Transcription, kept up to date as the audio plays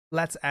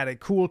let's add a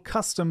cool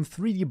custom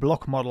 3D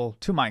block model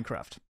to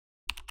Minecraft.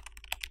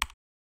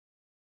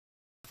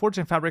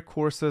 Forging Fabric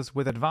courses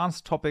with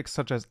advanced topics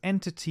such as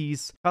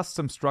entities,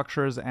 custom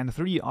structures, and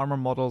 3D armor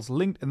models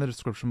linked in the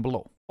description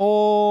below.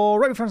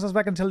 Alright friends, let's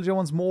back and tell you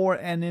once more,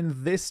 and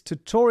in this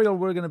tutorial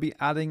we're going to be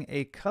adding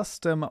a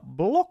custom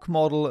block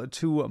model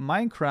to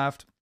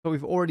Minecraft. So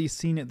we've already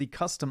seen the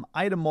custom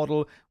item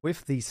model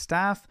with the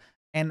staff,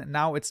 and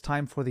now it's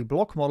time for the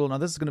block model. Now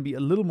this is going to be a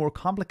little more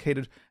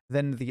complicated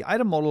than the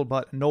item model,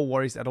 but no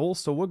worries at all.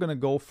 So we're going to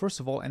go first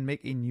of all and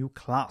make a new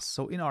class.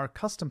 So in our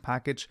custom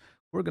package,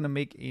 we're going to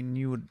make a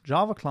new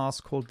Java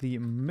class called the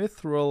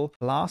Mithril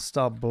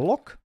Blaster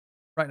Block.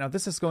 Right now,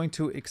 this is going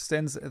to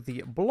extend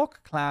the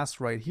block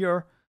class right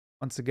here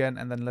once again.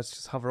 And then let's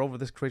just hover over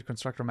this, create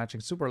constructor matching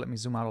super. Let me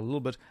zoom out a little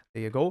bit.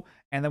 There you go.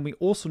 And then we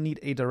also need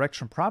a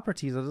direction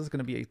property. So this is going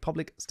to be a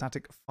public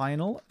static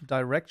final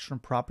direction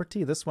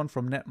property. This one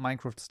from net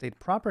Minecraft state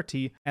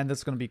property. And this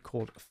is going to be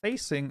called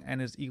facing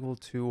and is equal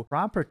to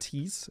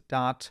properties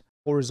dot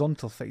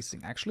horizontal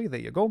facing. Actually, there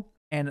you go.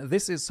 And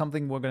this is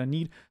something we're going to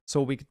need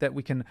so that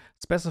we can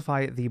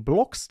specify the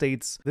block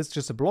states. This is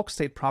just a block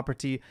state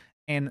property,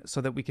 and so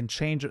that we can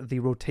change the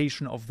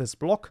rotation of this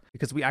block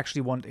because we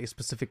actually want a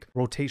specific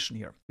rotation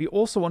here. We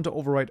also want to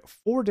override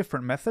 4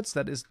 different methods.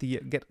 That is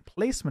the get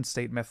placement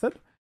state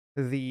method,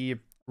 the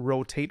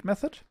rotate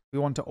method. We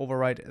want to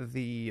override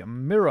the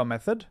mirror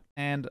method.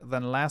 And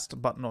then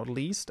last but not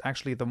least,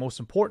 actually the most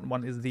important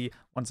one is the,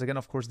 once again,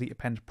 of course, the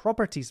append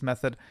properties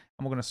method.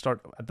 And we're going to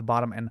start at the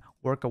bottom and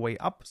work our way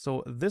up.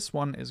 So this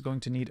one is going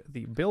to need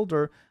the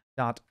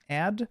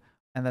builder.add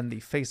and then the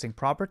facing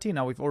property.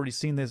 Now we've already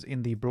seen this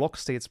in the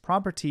Blockstates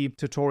property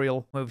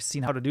tutorial where we've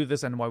seen how to do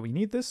this and why we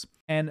need this.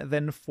 And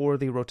then for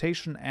the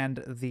rotation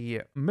and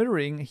the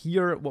mirroring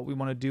here, what we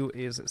want to do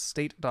is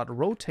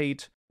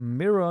state.rotate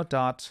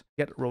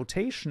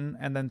mirror.getRotation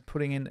and then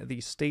putting in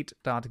the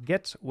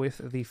state.get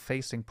with the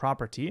facing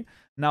property.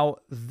 Now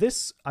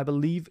this, I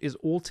believe, is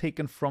all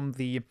taken from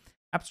the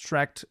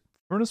abstract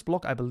furnace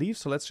block, I believe.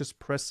 So let's just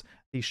press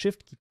the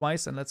shift key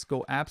twice and let's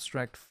go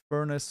abstract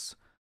furnace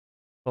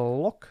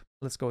block.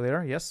 Let's go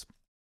there, yes.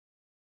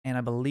 And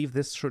I believe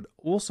this should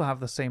also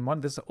have the same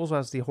one. This also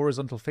has the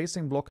horizontal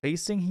facing block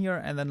facing here.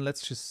 And then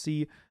let's just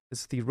see,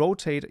 this is the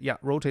rotate. Yeah,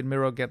 rotate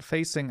mirror get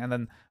facing. And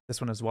then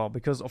this one as well.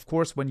 Because of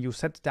course, when you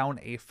set down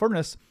a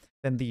furnace,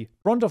 then the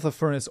front of the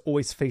furnace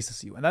always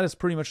faces you. And that is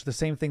pretty much the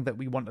same thing that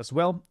we want as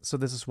well. So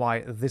this is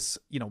why this,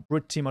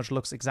 pretty much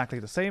looks exactly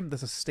the same.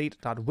 This is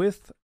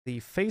state.width, the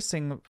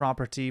facing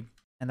property,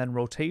 and then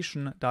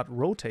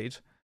rotation.rotate.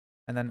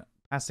 And then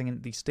passing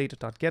in the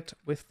state.get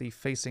with the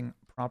facing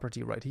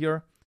property right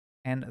here.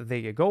 And there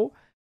you go.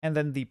 And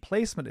then the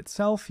placement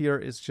itself here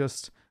is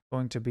just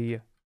going to be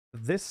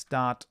this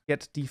dot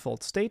get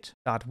default state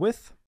dot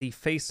width, the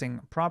facing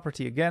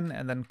property again,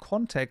 and then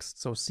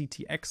context, so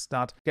ctx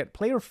dot get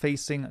player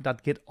facing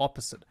dot get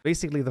opposite.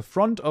 Basically, the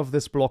front of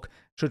this block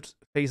should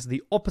face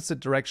the opposite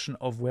direction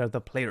of where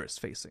the player is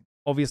facing.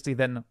 Obviously,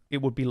 then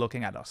it would be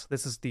looking at us.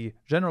 This is the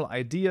general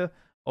idea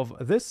of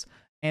this,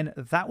 and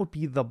that would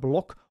be the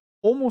block.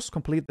 Almost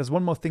complete. There's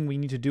one more thing we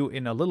need to do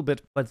in a little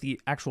bit, but the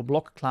actual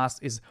block class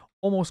is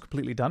almost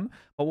completely done.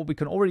 But what we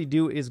can already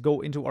do is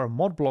go into our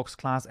mod blocks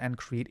class and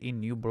create a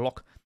new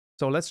block.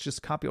 So let's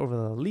just copy over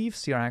the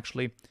leaves here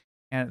actually.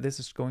 And this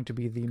is going to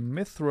be the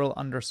Mithril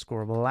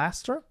underscore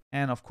blaster.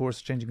 And of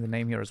course, changing the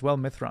name here as well,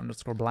 Mithril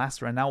underscore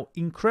blaster. And now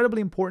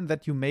incredibly important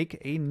that you make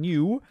a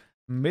new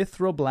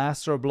Mithril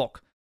blaster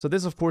block. So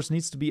this, of course,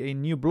 needs to be a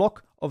new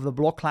block of the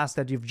block class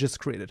that you've just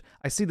created.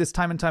 I see this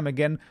time and time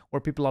again where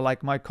people are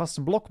like, my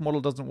custom block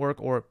model doesn't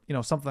work, or,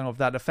 something of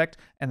that effect,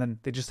 and then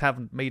they just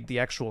haven't made the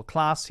actual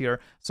class here.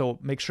 So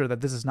make sure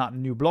that this is not a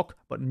new block,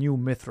 but new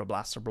Mithril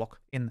Blaster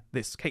block in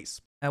this case.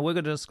 And we're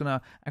just going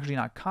to actually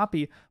not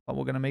copy, but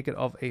we're going to make it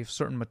of a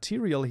certain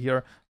material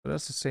here. So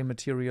let's just say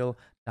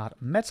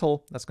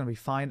material.metal. That's going to be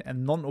fine.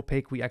 And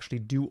non-opaque we actually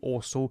do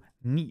also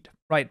need.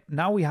 Right,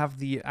 now we have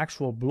the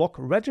actual block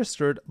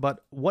registered,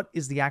 but what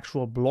is the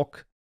actual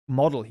block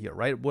model here,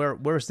 right?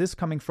 Where is this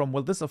coming from?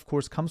 Well, this of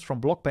course comes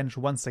from BlockBench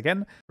once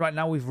again. Right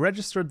now we've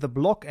registered the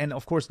block, and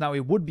of course now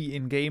it would be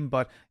in game,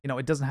 but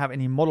it doesn't have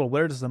any model.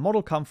 Where does the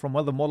model come from?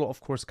 Well, the model of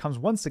course comes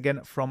once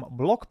again from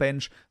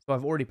BlockBench. So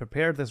I've already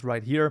prepared this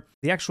right here.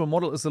 The actual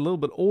model is a little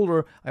bit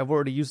older. I've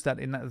already used that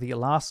in the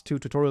last 2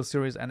 tutorial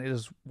series, and it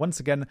has once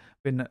again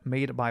been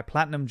made by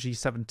Platinum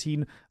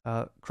G17.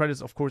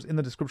 Credits of course in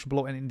the description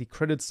below and in the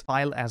credits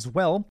file as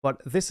well.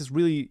 But this is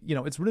really,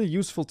 it's really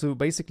useful to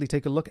basically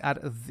take a look at,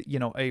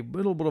 a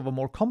little bit of a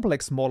more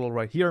complex model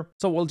right here.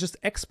 So we'll just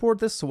export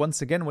this. So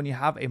once again, when you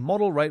have a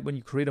model, right, when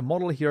you create a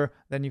model here,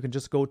 then you can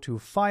just go to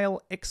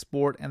File,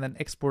 Export, and then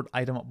Export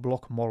Item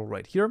Block Model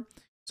right here.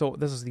 So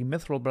this is the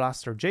Mithril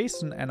Blaster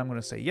JSON, and I'm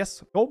going to say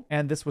yes, go.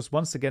 And this was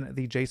once again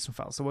the JSON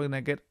file. So we're going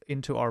to get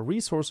into our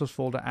resources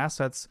folder,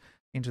 assets,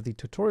 into the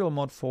tutorial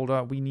mod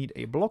folder. We need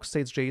a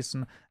Blockstates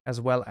JSON as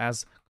well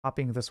as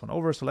copying this one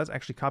over. So let's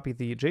actually copy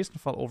the JSON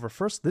file over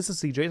first. This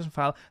is the JSON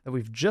file that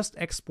we've just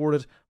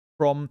exported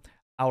from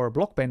our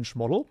BlockBench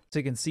model. So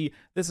you can see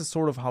this is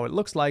sort of how it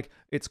looks like.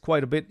 It's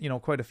quite a bit,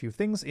 quite a few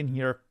things in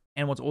here.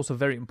 And what's also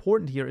very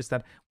important here is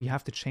that we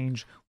have to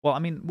change, well, I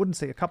mean, wouldn't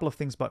say a couple of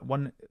things, but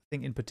one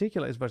thing in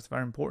particular is what's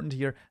very important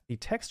here, the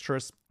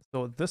textures.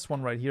 So this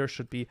one right here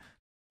should be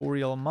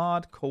tutorial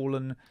mod :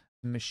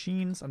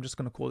 machines. I'm just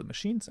going to call it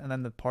machines. And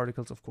then the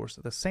particles, of course,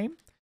 are the same.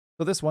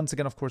 So this, once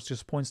again, of course,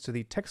 just points to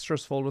the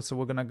textures folder. So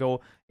we're going to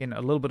go in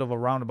a little bit of a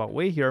roundabout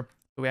way here.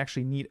 So we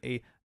actually need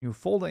a new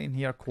folder in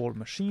here called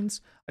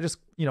machines. I just,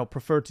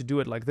 prefer to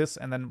do it like this,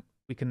 and then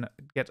we can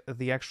get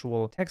the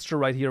actual texture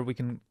right here. We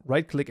can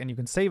right click and you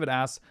can save it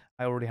as.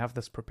 I already have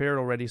this prepared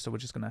already, so we're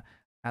just going to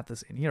add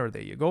this in here.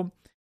 There you go.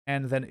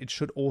 And then it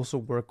should also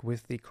work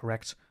with the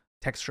correct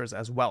textures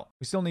as well.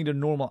 We still need a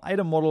normal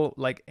item model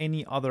like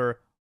any other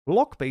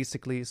block,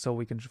 basically. So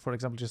we can, for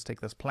example, just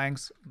take this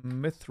planks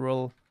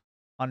mithril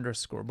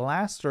 _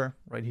 blaster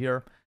right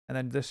here. And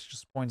then this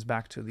just points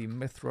back to the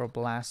mithril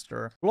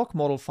blaster block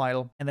model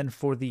file. And then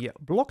for the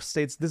block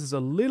states, this is a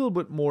little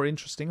bit more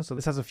interesting. So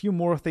this has a few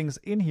more things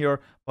in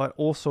here, but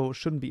also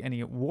shouldn't be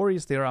any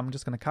worries there. I'm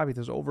just going to copy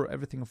this over.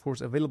 Everything, of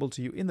course, available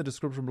to you in the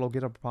description below,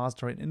 GitHub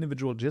repository, and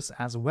individual GIS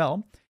as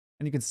well.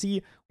 And you can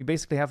see we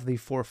basically have the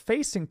 4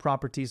 facing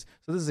properties.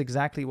 So this is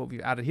exactly what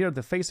we've added here,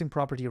 the facing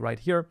property right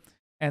here.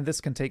 And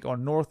this can take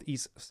on north,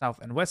 east, south,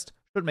 and west.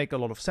 Should make a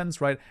lot of sense,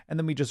 right? And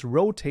then we just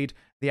rotate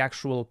the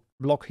actual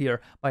block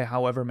here by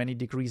however many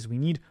degrees we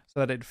need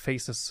so that it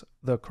faces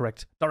the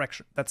correct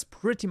direction. That's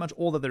pretty much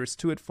all that there is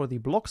to it for the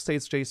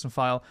Blockstates JSON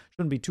file.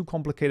 Shouldn't be too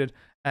complicated.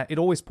 It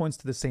always points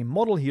to the same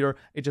model here.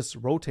 It just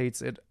rotates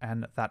it,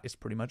 and that is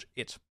pretty much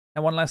it.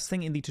 And one last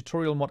thing, in the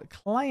tutorial mod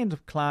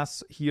client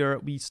class here,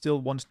 we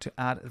still want to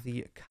add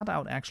the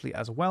cutout actually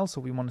as well. So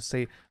we want to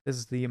say this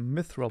is the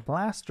mithril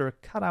blaster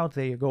cutout.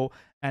 There you go.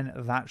 And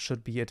that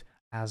should be it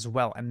as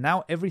well. And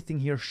now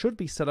everything here should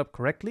be set up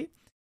correctly.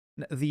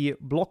 The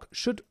block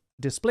should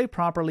display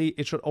properly.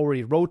 It should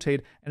already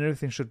rotate and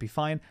everything should be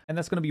fine. And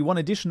that's going to be one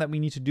addition that we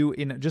need to do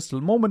in just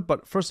a moment.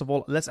 But first of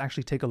all, let's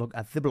actually take a look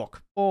at the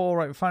block. All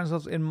right, we find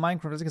ourselves in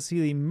Minecraft. As you can see,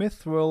 the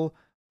mithril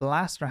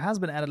blaster has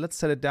been added. Let's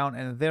set it down,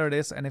 and there it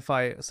is. And if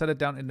I set it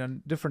down in a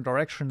different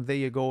direction, there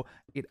you go,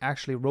 it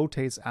actually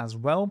rotates as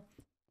well.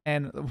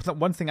 And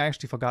one thing I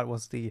actually forgot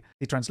was the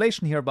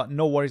translation here, but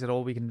no worries at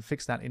all. We can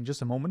fix that in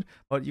just a moment.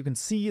 But you can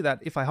see that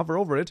if I hover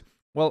over it,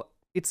 well,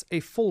 it's a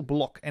full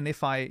block. And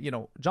if I,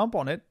 jump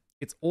on it,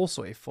 it's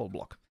also a full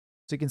block.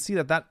 So you can see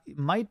that that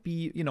might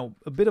be,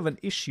 a bit of an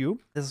issue.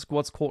 This is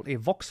what's called a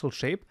voxel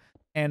shape.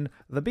 And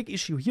the big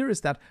issue here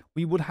is that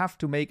we would have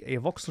to make a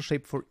voxel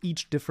shape for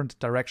each different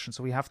direction.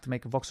 So we have to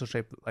make a voxel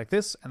shape like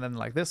this, and then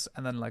like this,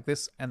 and then like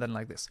this, and then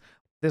like this.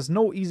 There's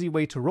no easy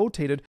way to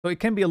rotate it. So it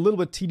can be a little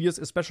bit tedious,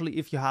 especially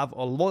if you have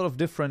a lot of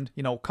different,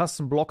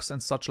 custom blocks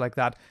and such like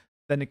that.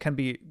 Then it can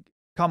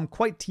become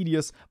quite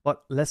tedious,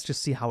 but let's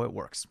just see how it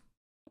works.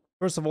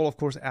 First of all, of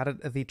course,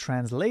 added the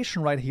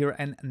translation right here,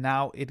 and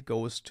now it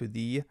goes to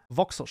the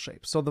voxel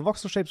shape. So the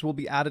voxel shapes will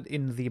be added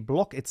in the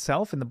block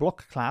itself, in the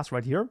block class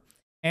right here.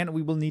 And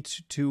we will need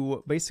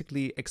to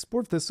basically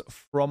export this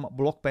from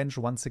BlockBench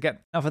once again.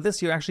 Now for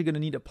this, you're actually going to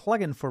need a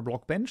plugin for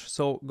BlockBench.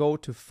 So go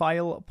to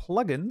File,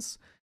 Plugins,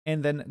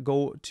 and then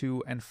go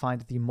to and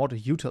find the Mod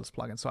Utils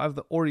plugin. So I've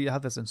already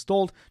had this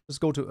installed. Just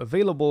go to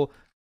Available,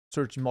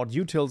 search Mod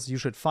Utils. You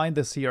should find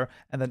this here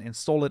and then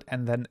install it,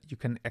 and then you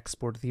can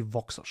export the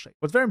voxel shape.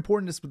 What's very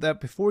important is that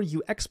before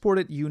you export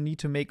it, you need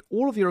to make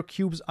all of your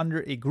cubes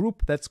under a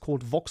group that's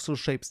called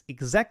VoxelShapes,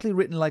 exactly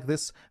written like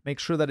this. Make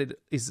sure that it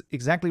is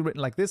exactly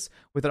written like this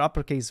with an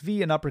uppercase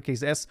V and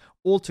uppercase S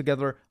all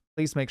together.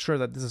 Please make sure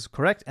that this is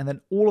correct, and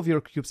then all of your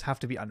cubes have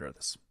to be under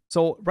this.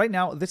 So right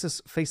now this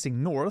is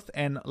facing north,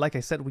 and like I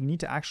said, we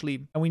need to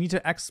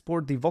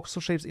export the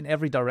voxel shapes in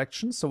every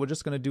direction. So we're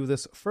just going to do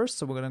this first.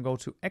 So we're going to go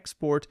to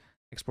export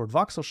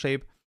voxel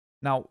shape.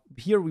 Now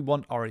here we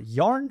want our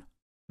yarn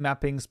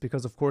mappings,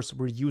 because of course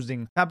we're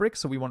using fabric,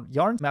 so we want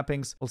yarn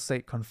mappings. We'll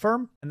say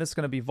confirm, and this is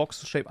going to be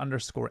voxel shape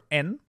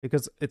 _n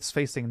because it's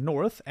facing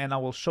north. And I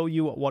will show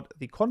you what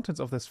the contents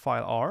of this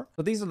file are.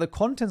 So these are the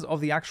contents of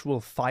the actual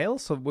file,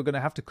 so we're going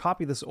to have to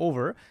copy this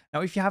over.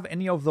 Now if you have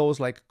any of those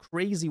like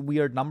crazy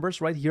weird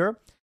numbers right here,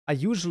 I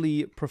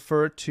usually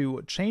prefer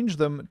to change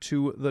them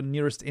to the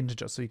nearest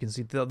integer. So you can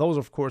see those,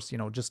 of course,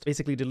 just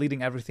basically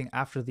deleting everything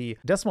after the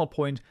decimal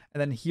point.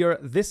 And then here,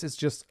 this is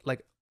just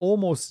like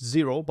almost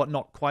 0, but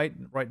not quite,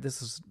 right?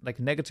 This is like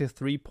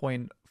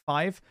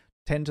 -3.5,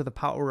 10 to the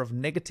power of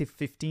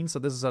 -15. So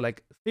this is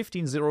like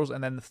 15 zeros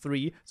and then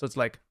 3. So it's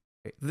like,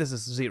 okay, this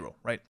is 0,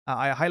 right?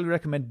 I highly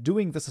recommend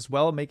doing this as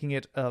well, making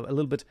it a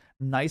little bit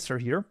nicer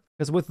here.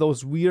 Because with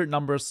those weird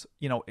numbers,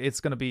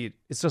 it's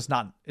just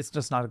not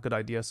a good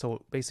idea.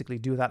 So basically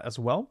do that as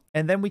well.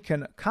 And then we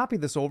can copy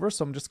this over.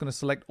 So I'm just going to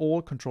select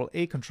all,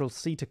 Control-A,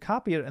 Control-C to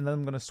copy it. And then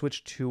I'm going to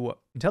switch to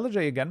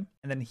IntelliJ again.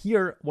 And then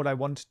here, what I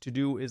want to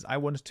do is I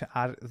want to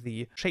add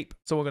the shape.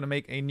 So we're going to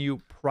make a new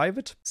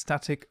private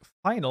static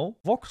final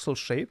voxel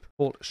shape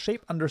called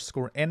shape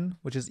 _n,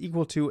 which is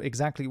equal to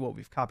exactly what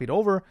we've copied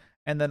over.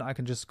 And then I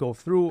can just go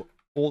through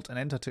Alt and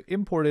Enter to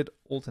import it,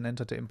 Alt and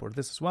Enter to import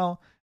this as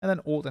well. and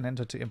then Alt and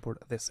Enter to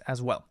import this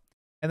as well.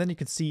 And then you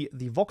can see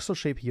the voxel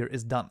shape here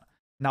is done.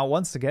 Now,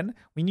 once again,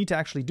 we need to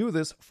actually do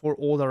this for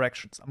all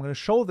directions. I'm going to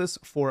show this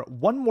for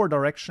one more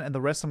direction, and the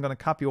rest I'm going to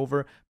copy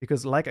over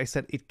because, like I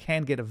said, it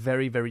can get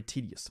very, very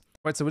tedious.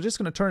 All right, so we're just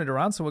going to turn it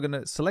around. So we're going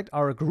to select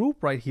our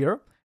group right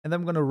here, and then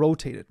we're going to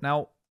rotate it.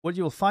 Now, what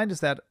you'll find is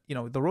that,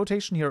 the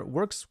rotation here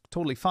works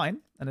totally fine.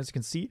 And as you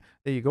can see,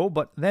 there you go.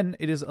 But then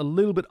it is a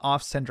little bit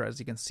off center, as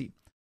you can see.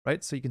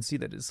 Right, so you can see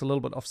that it's a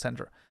little bit off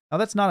center. Now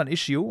that's not an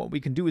issue. What we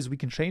can do is we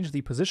can change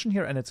the position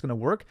here and it's going to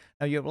work.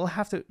 Now you will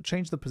have to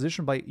change the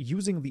position by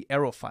using the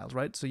arrow files,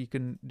 right? So you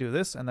can do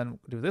this and then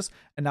do this,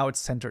 and now it's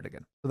centered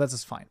again. So that's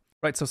just fine.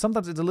 Right, so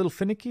sometimes it's a little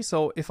finicky.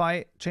 So if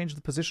I change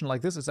the position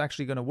like this, it's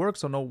actually going to work.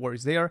 So no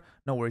worries there,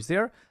 no worries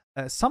there.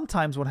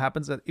 Sometimes what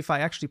happens is that if I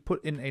actually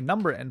put in a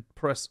number and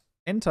press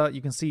enter,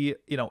 you can see,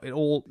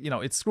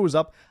 it screws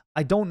up.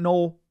 I don't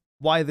know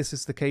why this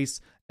is the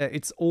case.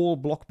 It's all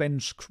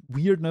BlockBench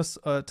weirdness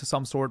to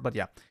some sort, but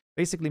yeah,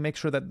 basically make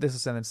sure that this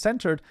is then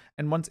centered.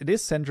 And once it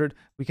is centered,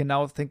 we can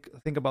now think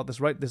about this,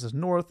 right? This is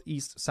north,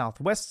 east, south,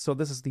 west. So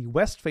this is the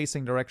west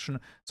facing direction.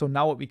 So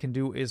now what we can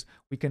do is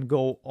we can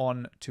go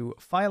on to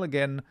file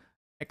again,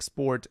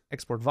 export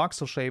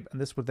voxel shape, and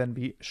this would then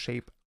be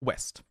shape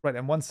west, right?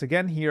 And once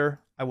again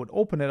here, I would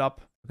open it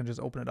up. I can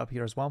just open it up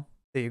here as well.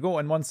 There you go.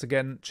 And once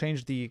again,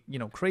 change the,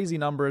 crazy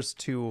numbers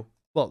to,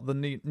 well,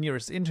 the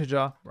nearest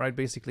integer, right?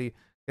 Basically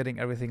getting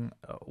everything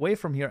away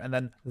from here. And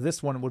then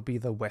this one would be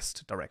the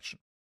west direction.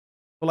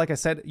 So like I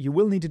said, you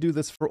will need to do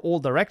this for all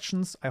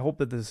directions. I hope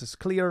that this is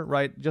clear,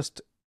 right?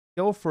 Just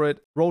go for it,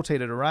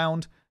 rotate it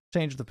around,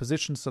 change the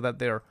position so that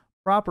they're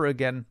proper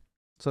again,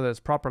 so that it's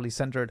properly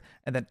centered,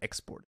 and then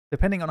export.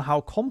 Depending on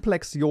how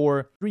complex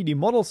your 3D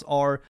models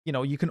are,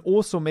 you can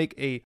also make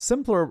a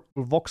simpler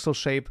voxel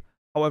shape.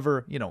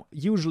 However,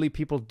 usually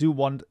people do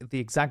want the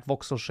exact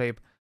voxel shape.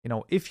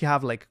 If you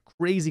have like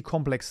crazy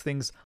complex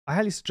things, I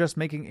highly suggest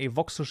making a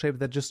voxel shape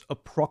that just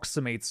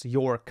approximates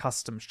your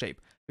custom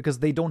shape, because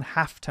they don't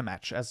have to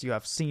match, as you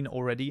have seen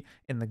already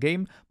in the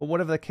game. But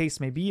whatever the case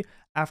may be,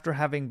 after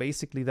having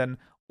basically then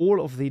all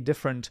of the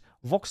different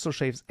voxel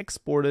shapes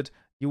exported,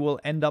 you will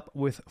end up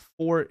with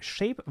 4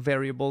 shape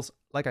variables.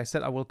 Like I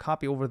said, I will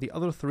copy over the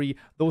other 3.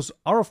 Those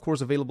are, of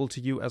course, available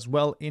to you as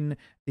well in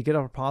the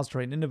GitHub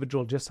repository and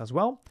individual gist as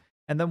well.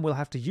 And then we'll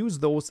have to use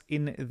those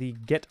in the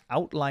get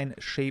outline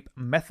shape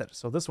method.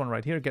 So this one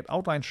right here, get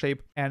outline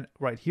shape. And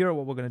right here,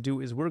 what we're going to do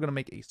is we're going to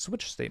make a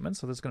switch statement.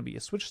 So there's going to be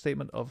a switch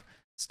statement of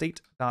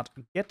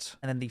state.get,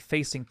 and then the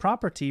facing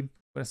property,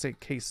 we're going to say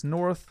case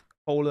north,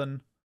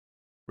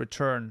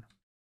 return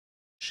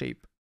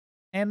shape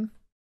n.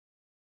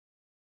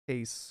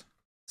 Case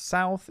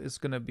south is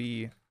going to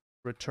be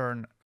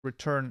return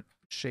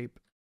shape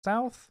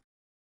south.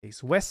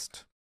 Case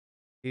west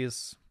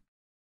is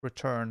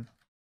return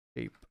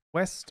shape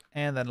west.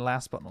 And then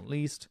last but not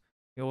least,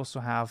 we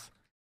also have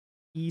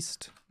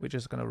east, which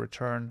is going to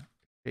return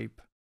shape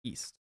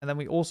east. And then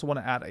we also want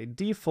to add a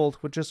default,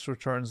 which just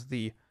returns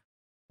the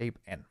shape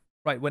n.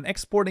 Right, when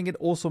exporting it,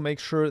 also make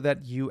sure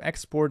that you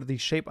export the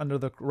shape under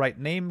the right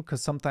name,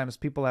 because sometimes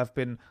people have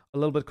been a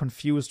little bit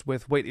confused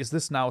with, wait, is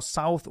this now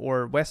south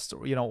or west,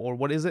 or, or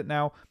what is it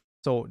now?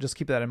 So just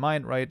keep that in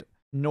mind, right?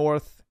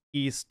 North,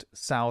 east,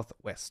 south,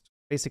 west.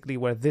 Basically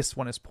where this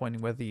one is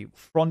pointing, where the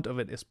front of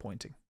it is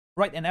pointing.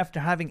 Right, and after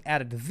having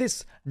added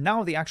this,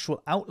 now the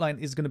actual outline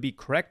is going to be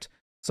correct.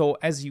 So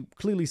as you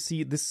clearly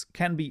see, this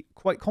can be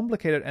quite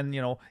complicated, and,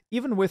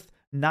 even with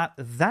not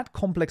that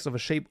complex of a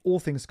shape, all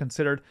things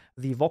considered,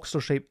 the voxel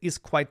shape is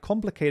quite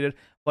complicated.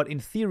 But in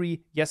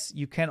theory, yes,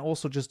 you can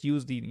also just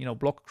use the,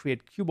 block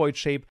create cuboid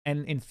shape,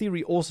 and in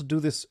theory also do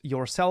this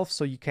yourself.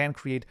 So you can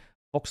create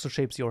voxel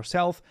shapes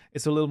yourself.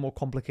 It's a little more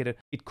complicated.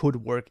 It could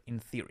work in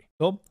theory.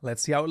 So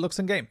let's see how it looks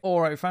in game.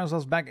 All right, we find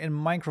ourselves back in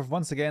Minecraft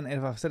once again. And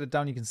if I set it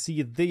down, you can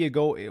see, there you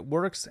go, it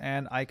works.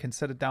 And I can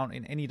set it down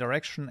in any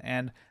direction.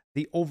 And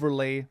the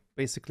overlay,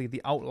 basically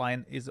the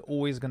outline, is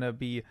always going to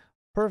be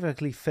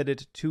perfectly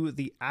fitted to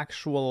the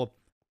actual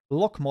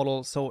block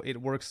model. So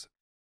it works,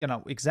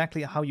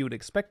 exactly how you would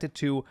expect it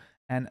to.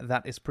 And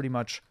that is pretty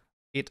much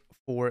it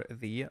for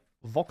the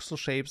voxel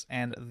shapes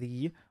and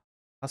the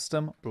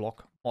custom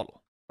block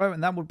model. Right,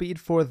 and that would be it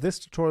for this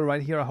tutorial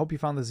right here. I hope you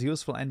found this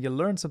useful and you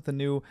learned something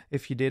new.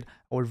 If you did,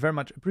 I would very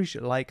much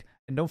appreciate a like,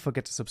 and don't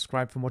forget to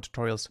subscribe for more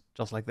tutorials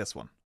just like this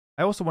one.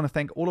 I also want to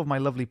thank all of my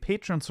lovely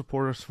Patreon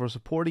supporters for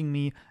supporting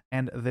me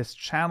and this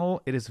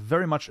channel. It is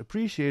very much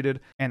appreciated,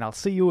 and I'll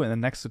see you in the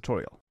next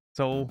tutorial.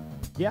 So,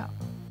 yeah.